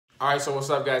Alright, so what's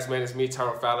up guys, man? It's me,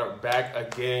 Tyler Fowler, back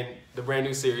again. The brand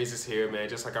new series is here, man,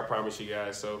 just like I promised you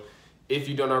guys. So if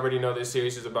you don't already know, this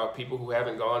series is about people who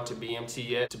haven't gone to BMT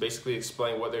yet, to basically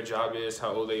explain what their job is,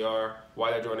 how old they are, why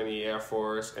they're joining the Air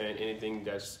Force, and anything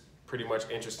that's pretty much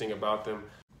interesting about them.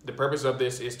 The purpose of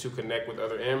this is to connect with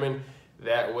other airmen.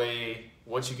 That way,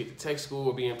 once you get to tech school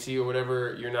or BMT or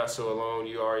whatever, you're not so alone.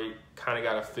 You already kind of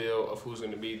got a feel of who's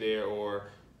going to be there, or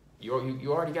you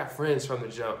already got friends from the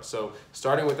jump. So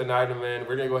starting with Anayda, man,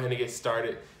 we're going to go ahead and get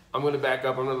started. I'm going to back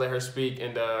up. I'm going to let her speak,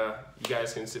 and you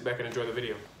guys can sit back and enjoy the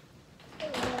video.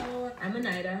 Hello, I'm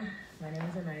Anayda. My name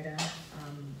is Anayda.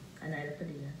 Anayda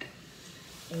Padilla.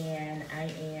 And I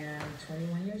am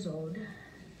 21 years old.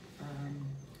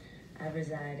 I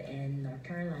reside in North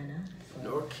Carolina. So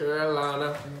North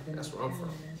Carolina. That's where I'm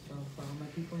from. So for all my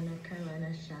people in North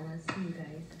Carolina, shout out to you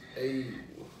guys. Hey.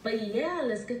 But yeah,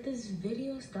 let's get this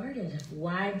video started.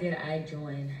 Why did I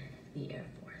join the Air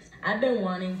Force? I've been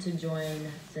wanting to join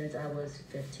since I was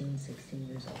 15, 16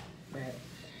 years old, right?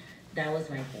 That was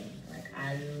my thing. Like,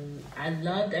 I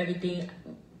loved everything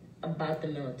about the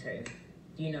military.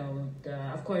 You know,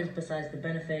 of course, besides the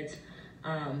benefits,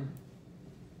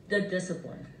 the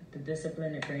discipline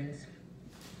it brings.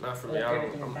 Not for me. I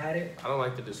don't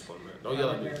like the discipline, man. Don't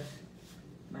yell at me.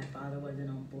 My father wasn't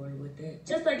on board with it.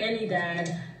 Just like any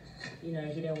dad, you know,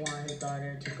 he didn't want his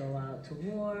daughter to go out to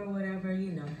war or whatever,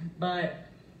 you know. But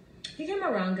he came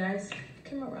around, guys. He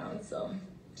came around, so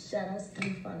shout out to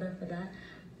your father for that.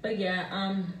 But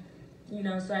yeah, you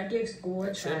know, so I gave school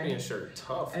a try. Champion shirt,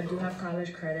 tough. I do have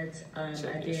college credits. I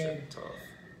did, tough.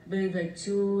 I believe, like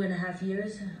 2.5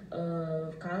 years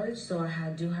of college, so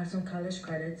I do have some college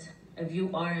credits. If you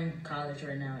are in college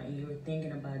right now and you're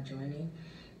thinking about joining,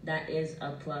 that is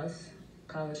a plus.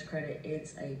 College credit,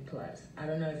 it's a plus. I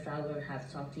don't know if I would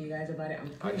have talked to you guys about it. I'm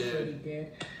pretty sure you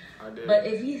did. I did. But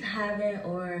if you haven't,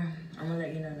 or I'm gonna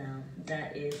let you know now,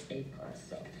 that is a plus.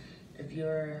 So if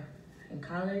you're in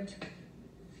college,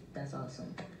 that's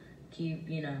awesome. Keep,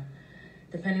 you know,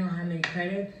 depending on how many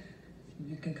credit,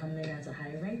 you can come in as a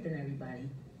higher rank than everybody.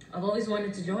 I've always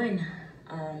wanted to join.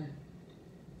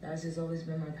 That's just always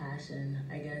been my passion.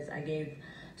 I guess I gave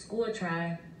school a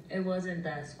try. It wasn't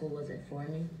that school wasn't for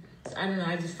me. I don't know,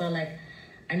 I just felt like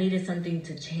I needed something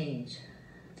to change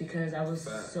because I was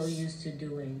so used to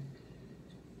doing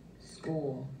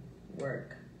school,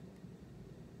 work,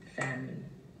 family,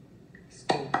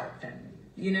 school, work, family.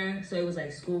 You know? So it was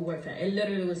like school, work, family. It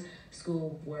literally was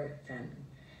school, work, family.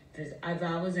 Because if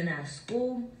I wasn't at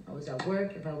school, I was at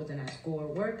work. If I wasn't at school or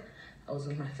work, I was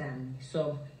with my family.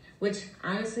 So, which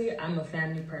honestly, I'm a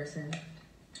family person.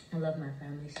 I love my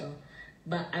family, so.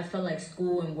 But I felt like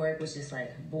school and work was just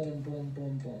like boom, boom,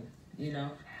 boom, boom. You know?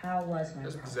 How was my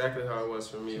process? That's exactly how it was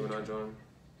for me when I joined.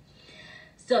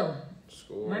 So,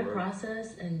 school, my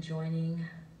process in joining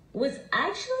was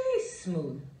actually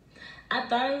smooth. I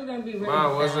thought it was going to be really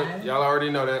Mine wasn't. bad, y'all already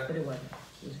know that. But it wasn't.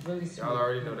 It was really smooth. Y'all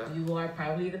already know that. You are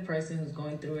probably the person who's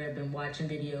going through it, been watching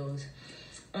videos.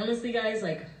 Honestly, guys,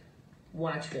 like,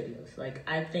 watch videos. Like,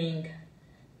 I think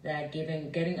that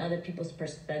getting other people's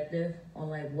perspective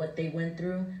on like what they went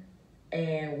through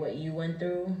and what you went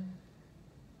through,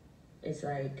 it's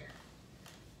like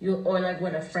or like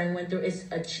what a friend went through, it's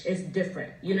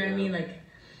different. You know what I mean? Like,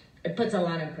 it puts a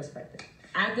lot in perspective.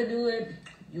 I could do it,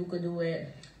 you could do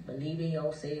it. Believe in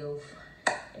yourself.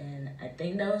 And I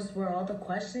think those were all the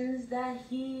questions that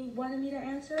he wanted me to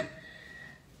answer.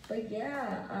 But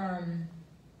yeah,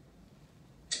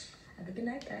 have a good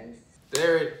night, guys.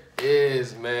 There it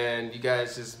is, man. You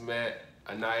guys just met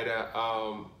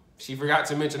Anayda. She forgot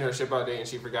to mention her ship out day, and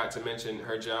she forgot to mention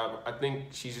her job. I think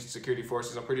she's just security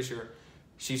forces. I'm pretty sure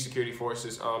she's security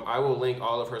forces. I will link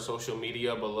all of her social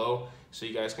media below so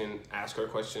you guys can ask her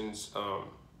questions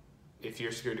if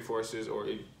you're security forces or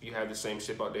if you have the same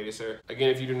ship out data, sir. Again,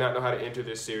 if you do not know how to enter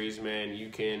this series, man, you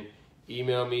can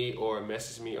email me or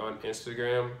message me on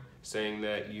Instagram saying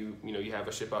that you have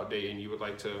a ship out day and you would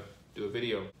like to do a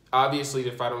video. Obviously,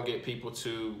 if I don't get people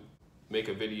to make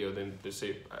a video, then the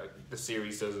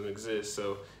series doesn't exist.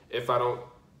 So if I don't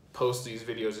post these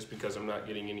videos, it's because I'm not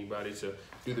getting anybody to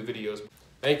do the videos.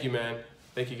 Thank you, man.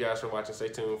 Thank you guys for watching. Stay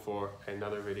tuned for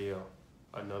another video,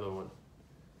 another one.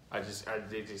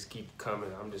 They just keep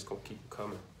coming. I'm just gonna keep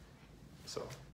coming. So.